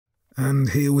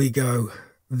And here we go.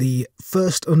 The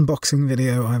first unboxing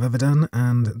video I've ever done,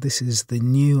 and this is the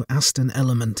new Aston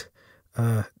Element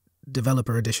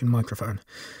Developer Edition microphone.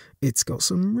 It's got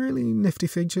some really nifty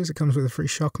features. It comes with a free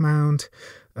shock mount,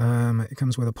 it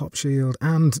comes with a pop shield,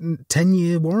 and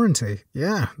 10-year warranty.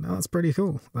 Yeah, that's pretty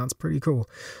cool. That's pretty cool.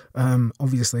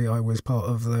 Obviously, I was part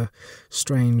of the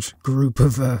strange group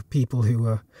of people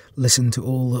who listened to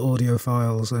all the audio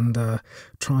files and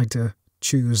tried to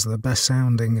choose the best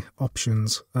sounding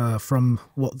options from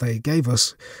what they gave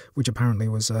us, which apparently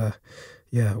was,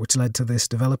 which led to this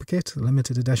developer kit, the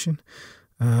limited edition.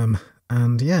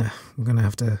 And yeah, we're going to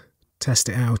have to test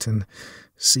it out and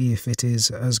see if it is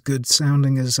as good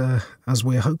sounding as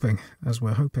we're hoping,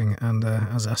 and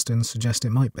as Aston suggests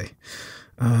it might be.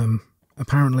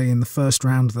 Apparently in the first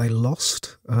round they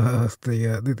lost,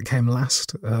 they came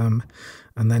last,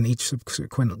 and then each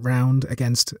subsequent round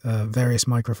against various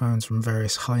microphones from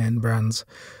various high-end brands,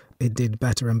 it did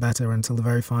better and better until the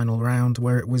very final round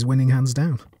where it was winning hands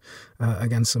down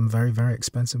against some very, very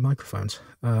expensive microphones.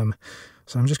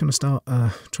 So I'm just going to start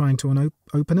trying to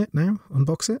open it now,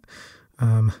 unbox it.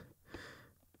 I'm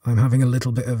having a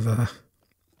little bit of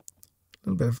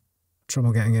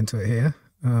trouble getting into it here.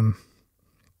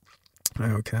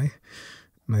 Okay,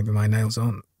 maybe my nails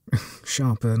aren't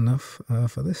sharp enough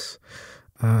for this.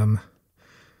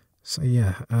 So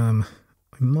yeah, I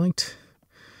might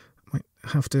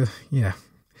have to. Yeah,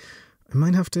 I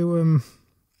might have to.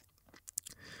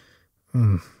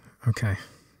 Okay.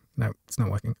 No, it's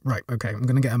not working. Right, okay, I'm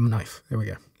going to get a knife. There we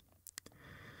go.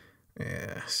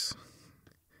 Yes.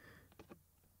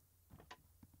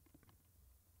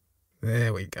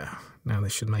 There we go. Now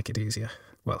this should make it easier.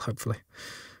 Well, hopefully.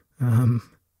 And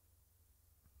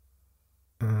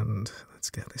let's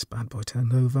get this bad boy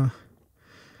turned over.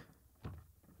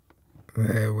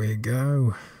 There we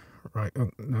go. Right,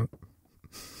 oh, no.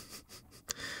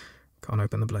 Can't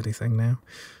open the bloody thing now.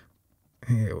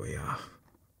 Here we are.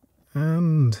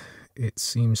 And it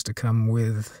seems to come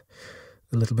with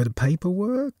a little bit of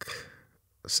paperwork,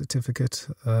 a certificate.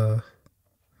 Oh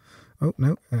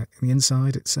no, in the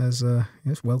inside it says,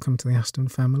 yes, welcome to the Aston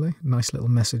family. Nice little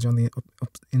message on the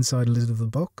inside lid of the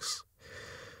box.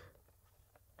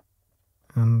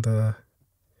 And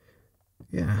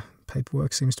yeah,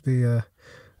 paperwork seems to be a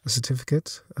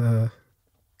certificate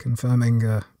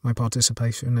confirming my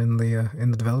participation in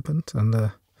the development, and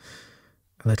a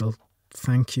little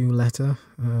thank you letter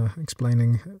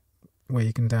explaining where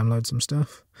you can download some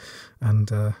stuff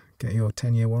and get your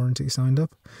 10-year warranty signed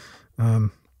up.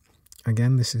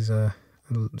 Again, this is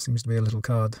seems to be a little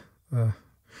card in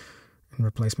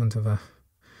replacement of it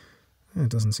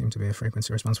doesn't seem to be a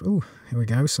frequency response. Oh, here we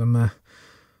go. Some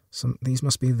these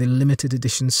must be the limited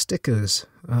edition stickers,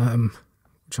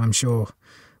 which I'm sure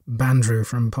Bandrew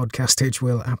from Podcastage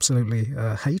will absolutely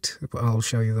hate, but I'll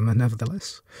show you them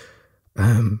nevertheless.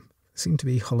 Seem to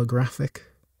be holographic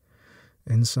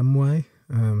in some way,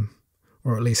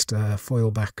 or at least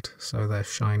foil backed, so they're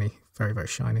shiny, very, very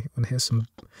shiny. And here's some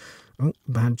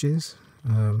badges.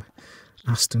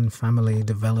 Aston Family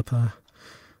Developer,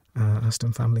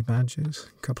 Aston Family badges,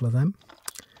 a couple of them,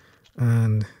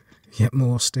 and yet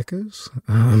more stickers.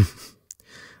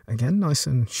 Again, nice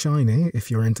and shiny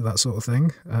if you're into that sort of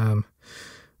thing.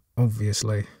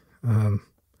 Obviously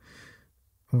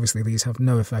these have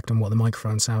no effect on what the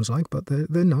microphone sounds like, but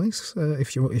they're nice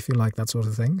if you like that sort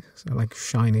of thing. So like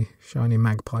shiny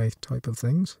magpie type of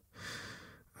things.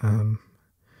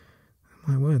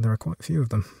 My word, there are quite a few of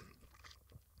them.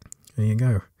 There you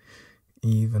go.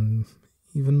 Even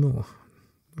more.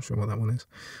 Not sure what that one is.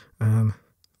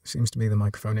 Seems to be the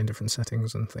microphone in different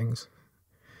settings and things.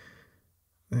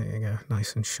 There you go,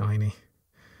 nice and shiny.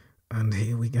 And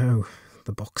here we go.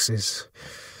 The boxes.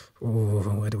 Oh,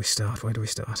 where do we start?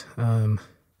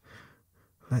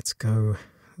 Let's go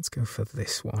for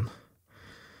this one.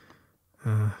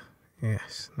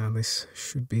 Yes, now this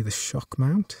should be the shock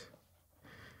mount.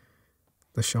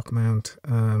 The shock mount,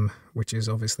 which is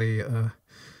obviously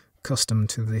custom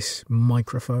to this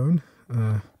microphone.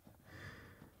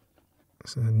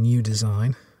 It's a new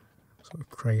design, sort of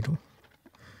cradle.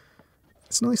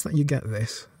 It's nice that you get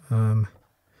this, although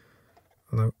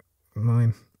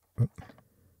mine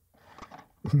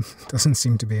doesn't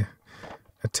seem to be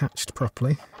attached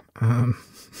properly. Don't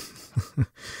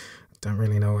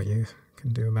really know what you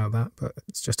can do about that, but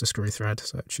it's just a screw thread,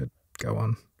 so it should go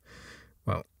on,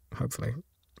 well, hopefully.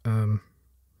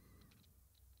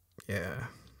 Yeah,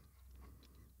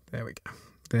 there we go.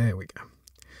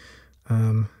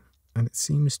 And it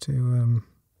seems to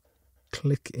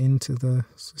click into the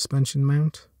suspension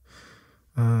mount,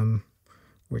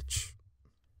 which,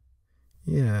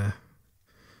 yeah,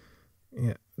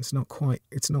 it's not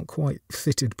quite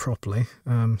fitted properly.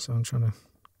 So I'm trying to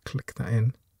click that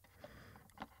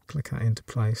into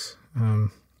place. There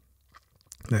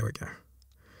we go.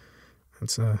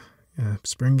 It's yeah,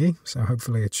 springy, so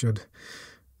hopefully it should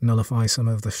nullify some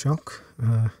of the shock.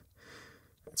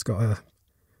 It's got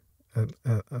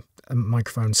a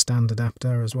microphone stand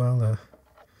adapter as well, a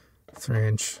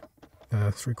 3-inch,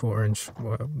 3/4 inch,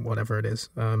 whatever it is,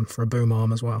 for a boom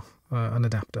arm as well, an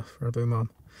adapter for a boom arm,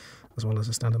 as well as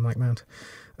a standard mic mount.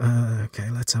 Okay,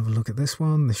 let's have a look at this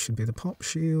one. This should be the pop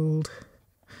shield.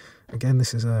 Again,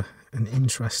 this is an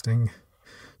interesting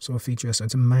sort of feature. So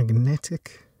it's a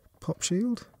magnetic pop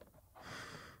shield.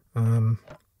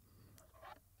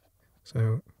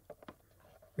 So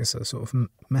it's a sort of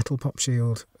metal pop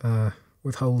shield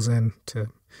with holes in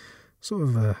to sort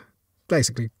of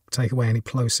basically take away any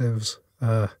plosives.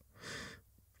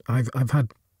 I've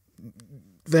had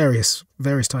various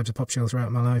types of pop shields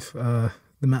throughout my life. The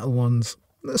metal ones,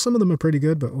 some of them are pretty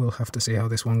good, but we'll have to see how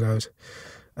this one goes.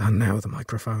 And now the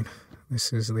microphone.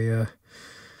 This is the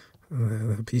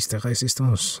piece de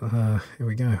résistance. Here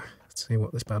we go. Let's see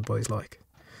what this bad boy is like.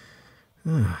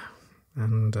 Yeah,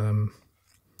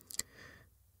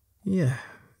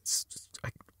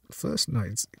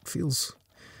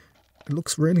 it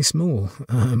looks really small,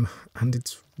 and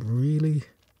it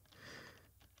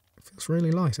feels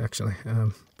really light actually.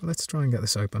 But let's try and get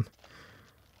this open.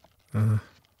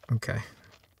 Okay.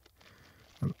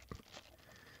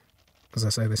 As I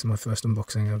say, this is my first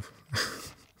unboxing of.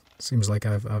 Seems like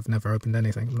I've never opened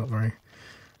anything. I'm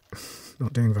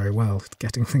not doing very well at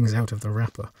getting things out of the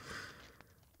wrapper.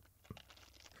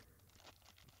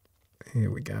 Here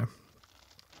we go.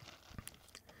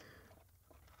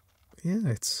 Yeah,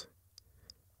 it's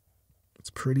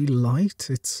pretty light.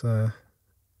 It's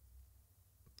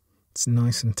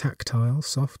nice and tactile,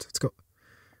 soft. It's got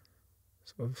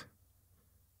sort of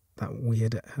that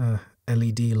weird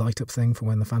LED light up thing for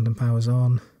when the phantom power's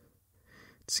on.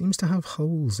 It seems to have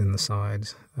holes in the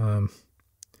sides.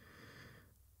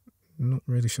 Not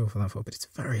really sure for that for, but it's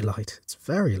very light. It's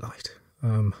very light.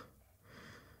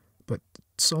 But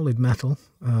solid metal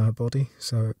body,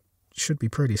 so it should be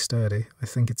pretty sturdy. I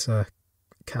think it's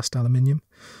cast aluminium,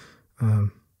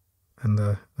 and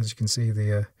as you can see,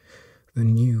 the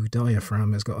new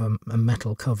diaphragm has got a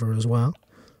metal cover as well.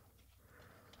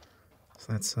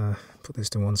 So let's put this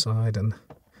to one side and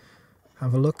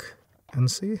have a look and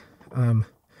see.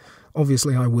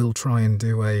 Obviously, I will try and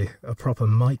do a proper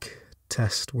mic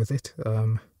test with it,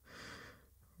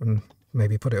 and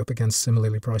maybe put it up against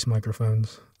similarly priced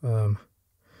microphones.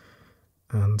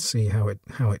 And see how it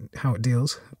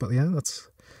deals. But yeah, that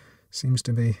seems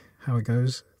to be how it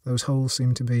goes. Those holes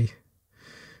seem to be,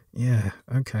 yeah,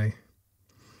 okay.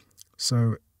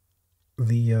 So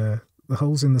the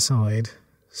holes in the side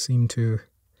seem to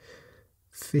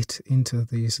fit into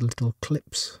these little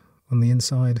clips on the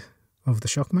inside of the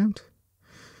shock mount.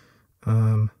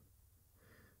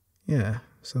 Yeah,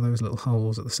 so those little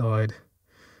holes at the side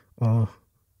are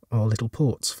little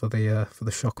ports for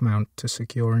the shock mount to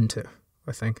secure into,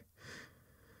 I think.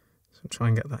 So try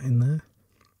and get that in there.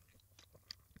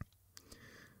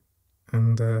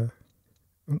 And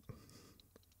it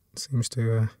seems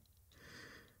to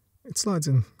it slides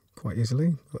in quite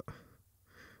easily, but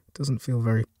it doesn't feel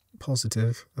very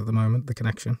positive at the moment, the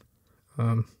connection.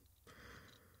 I'll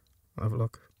have a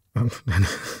look. And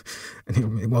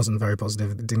it wasn't very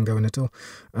positive, it didn't go in at all.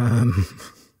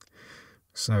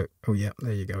 So, oh yeah,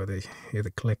 there you go, hear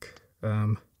the click.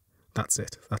 That's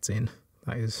it, that's in.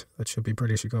 That should be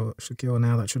pretty secure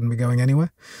now, that shouldn't be going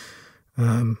anywhere.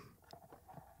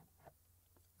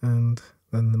 And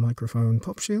then the microphone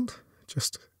pop shield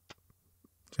just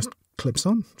clips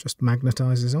on, just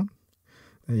magnetizes on.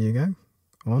 There you go,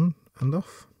 on and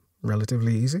off,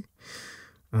 relatively easy,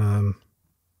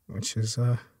 which is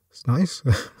it's nice.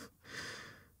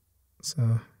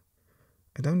 So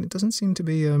it doesn't seem to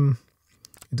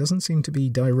be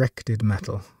directed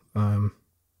metal,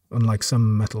 unlike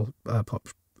some metal pop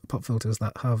filters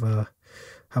that have a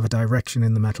direction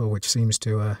in the metal which seems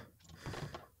to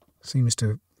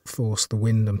force the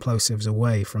wind and plosives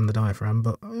away from the diaphragm.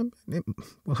 But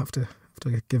we'll have to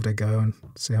give it a go and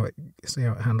see how it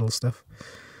handles stuff.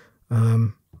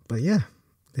 But yeah,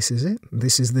 this is it.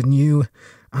 This is the new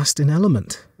Aston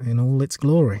Element in all its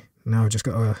glory. Now I've just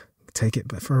got to take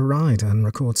it for a ride and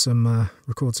record some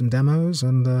demos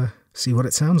and see what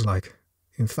it sounds like.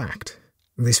 In fact,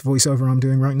 this voiceover I'm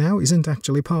doing right now isn't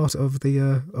actually part of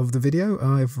the video.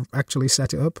 I've actually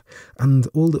set it up, and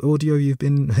all the audio you've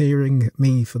been hearing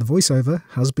me for the voiceover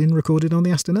has been recorded on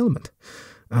the Aston Element.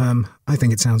 I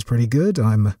think it sounds pretty good.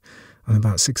 I'm I'm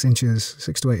about 6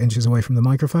 to 8 inches away from the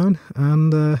microphone,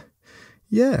 and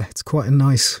yeah, it's quite a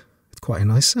nice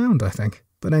sound, I think.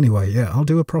 But anyway, yeah, I'll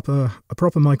do a proper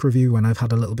mic review when I've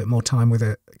had a little bit more time with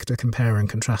it to compare and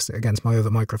contrast it against my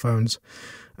other microphones.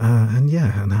 And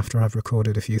after I've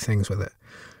recorded a few things with it.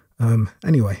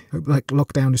 Anyway, hope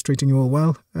lockdown is treating you all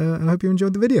well, and I hope you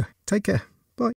enjoyed the video. Take care.